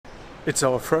It's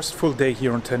our first full day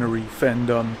here on Tenerife, and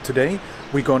today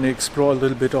we're going to explore a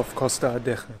little bit of Costa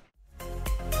Adeje.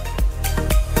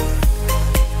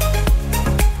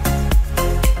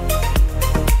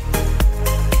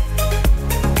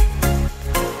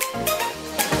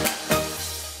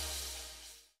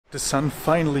 The sun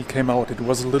finally came out. It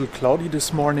was a little cloudy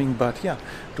this morning, but yeah,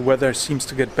 the weather seems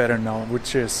to get better now,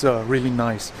 which is really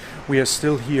nice. We are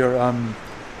still here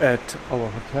at our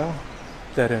hotel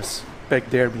that is back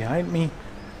there behind me,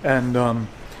 and the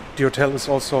hotel is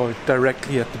also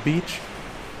directly at the beach.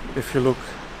 If you look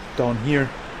down here,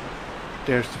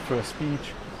 there's the first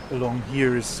beach. Along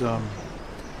here is the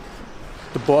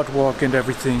boardwalk and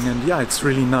everything, and yeah, it's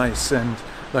really nice. And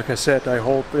like I said, I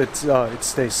hope it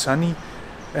stays sunny,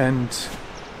 and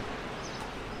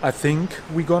I think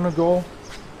we're gonna go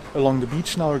along the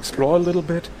beach now, explore a little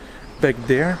bit. Back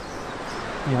there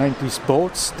behind these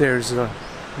boats there's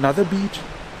another beach,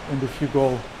 and if you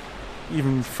go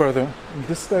even further in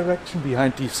this direction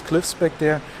behind these cliffs back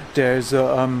there, there's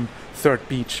a third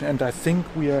beach, and I think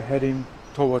we are heading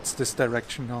towards this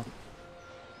direction now.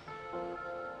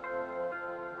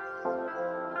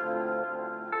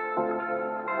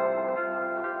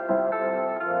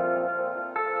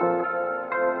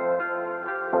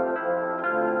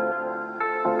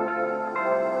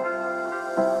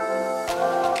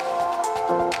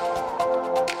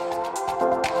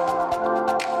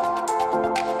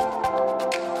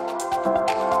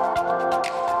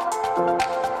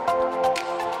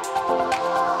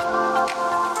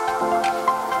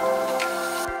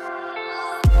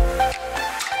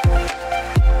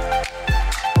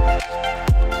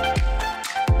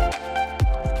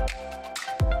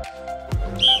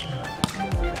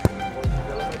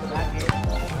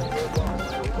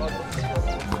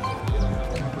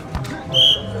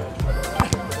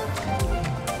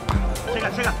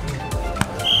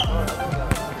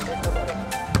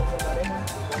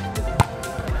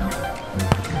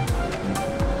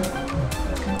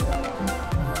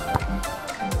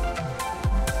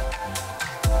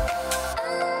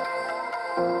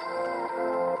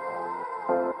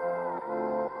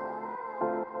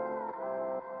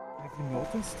 Have you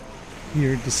noticed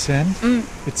here the sand?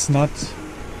 It's not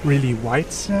really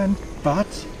white sand, but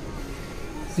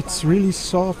it's really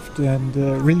soft and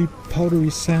really powdery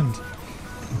sand.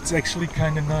 It's actually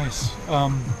kind of nice.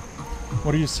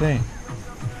 What do you say?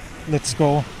 Let's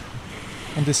go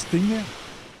on this thing here.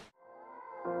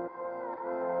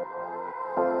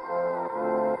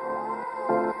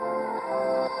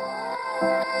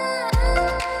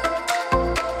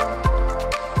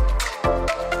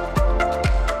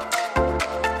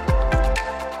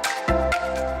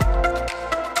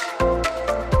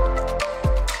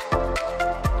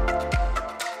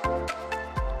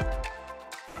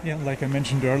 Yeah, like I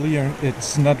mentioned earlier,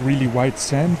 it's not really white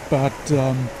sand, but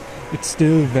it's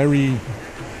still very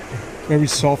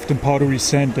soft and powdery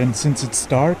sand, and since it's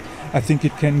dark, I think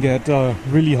it can get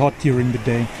really hot during the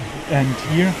day. And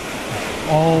here,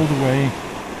 all the way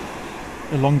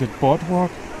along the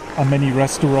boardwalk, are many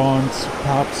restaurants,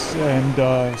 pubs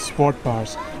and sport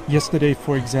bars. Yesterday,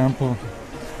 for example,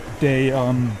 there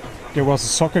was a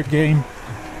soccer game,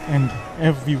 and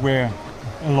everywhere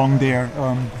along there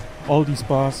all these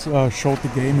bars showed the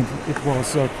game, and it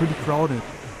was pretty crowded,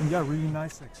 and yeah, really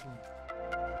nice actually.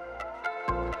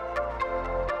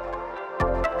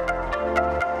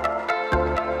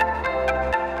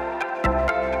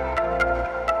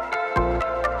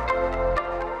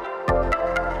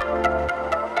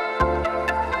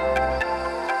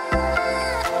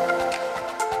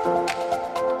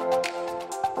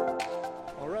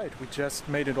 Alright, we just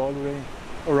made it all the way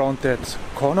around that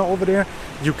corner over there.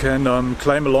 You can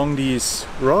climb along these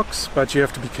rocks, but you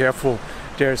have to be careful.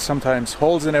 There's sometimes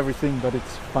holes and everything, but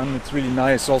it's fun, it's really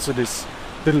nice. Also this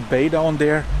little bay down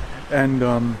there, and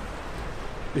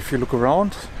if you look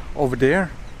around over there,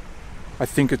 I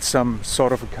think it's some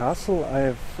sort of a castle. I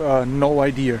have no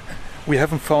idea. We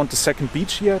haven't found the second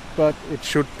beach yet, but it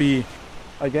should be,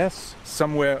 I guess,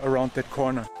 somewhere around that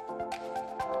corner.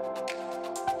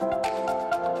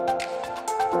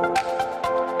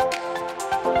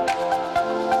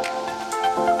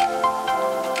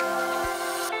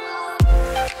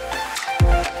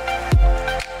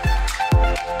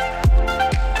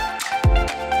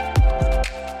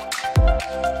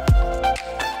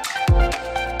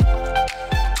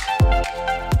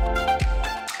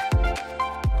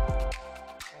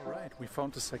 We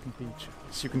found the second beach,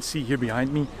 as you can see here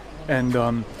behind me, and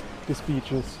this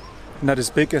beach is not as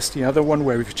big as the other one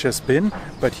where we've just been,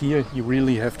 but here you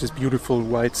really have this beautiful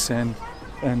white sand,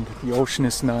 and the ocean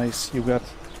is nice. You got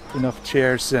enough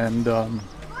chairs and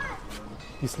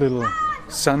these little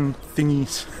sun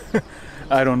thingies.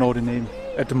 I don't know the name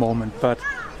at the moment, but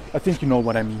I think you know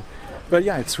what I mean. But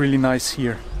yeah, it's really nice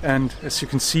here. And as you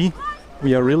can see,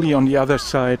 we are really on the other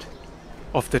side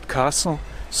of that castle.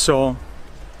 So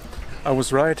I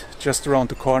was right, just around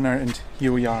the corner, and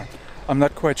here we are. I'm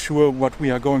not quite sure what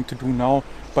we are going to do now,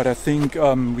 but I think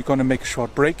we're gonna make a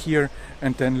short break here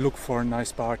and then look for a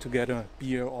nice bar to get a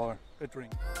beer or a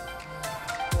drink.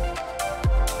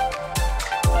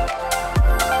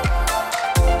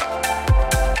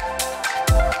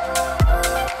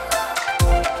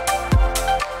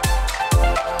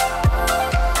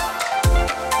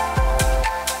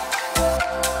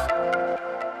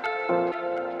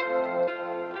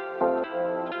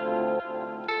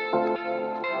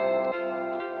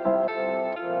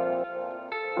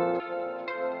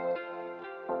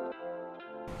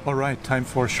 Alright, time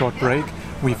for a short break.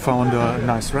 We found a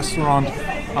nice restaurant.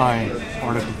 I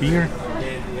ordered a beer.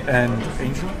 And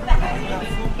Angel?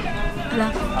 Hello.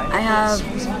 I have...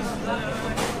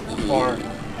 Or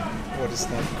what is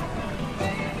that?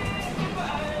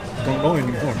 Don't know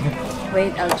anymore.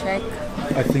 Wait, I'll check.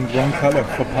 I think wrong color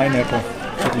for pineapple.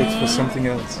 It looks for something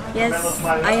else. Yes,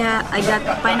 I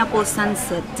got pineapple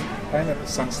sunset. Pineapple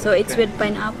sunset. So it's with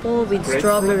pineapple with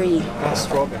strawberry. Ah,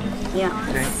 strawberry. Yeah.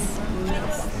 Okay.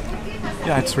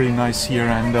 Yeah, it's really nice here,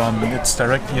 and it's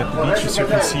directly at the beach. As you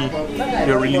can see,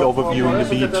 you're really overviewing the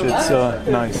beach. It's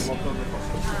nice.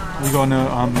 We're gonna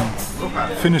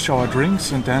finish our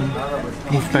drinks and then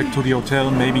move back to the hotel,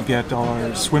 maybe get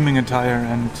our swimming attire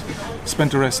and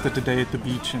spend the rest of the day at the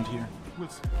beach and here. We'll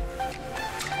see.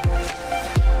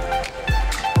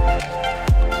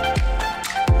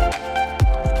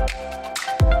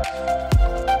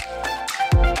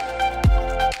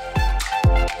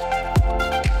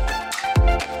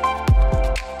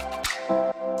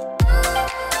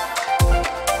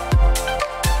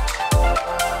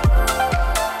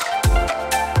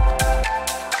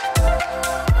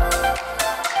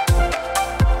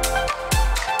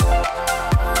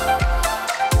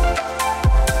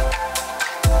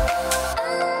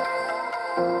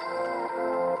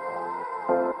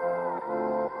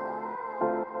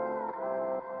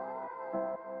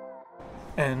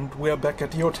 And we are back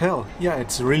at the hotel. Yeah,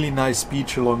 it's a really nice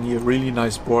beach along here, really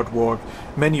nice boardwalk,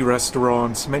 many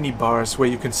restaurants, many bars where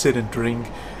you can sit and drink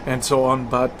and so on.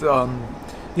 But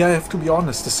yeah, I have to be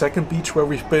honest, the second beach where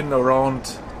we've been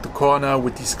around the corner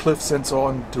with these cliffs and so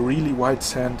on, the really white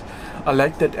sand, I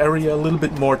like that area a little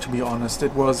bit more, to be honest.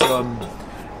 It was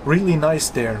really nice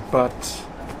there, but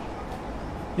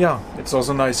yeah, it's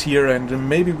also nice here, and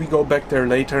maybe we go back there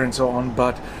later and so on.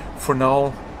 But for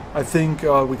now, I think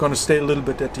we're gonna stay a little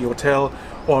bit at the hotel,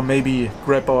 or maybe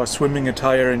grab our swimming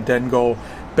attire and then go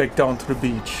back down to the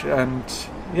beach. And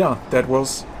yeah, that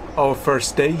was our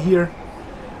first day here.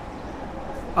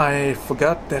 I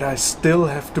forgot that I still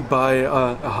have to buy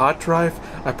a hard drive.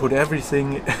 I put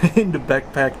everything in the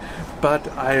backpack, but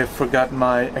I forgot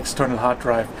my external hard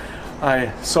drive.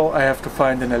 So I have to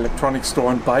find an electronics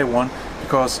store and buy one,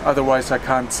 because otherwise I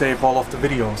can't save all of the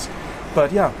videos.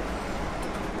 But yeah,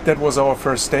 that was our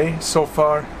first day so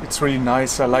far. It's really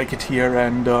nice, I like it here,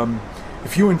 and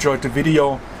if you enjoyed the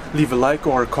video, leave a like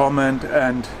or a comment,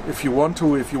 and if you want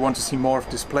to see more of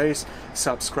this place,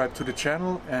 subscribe to the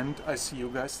channel, and I see you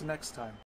guys the next time.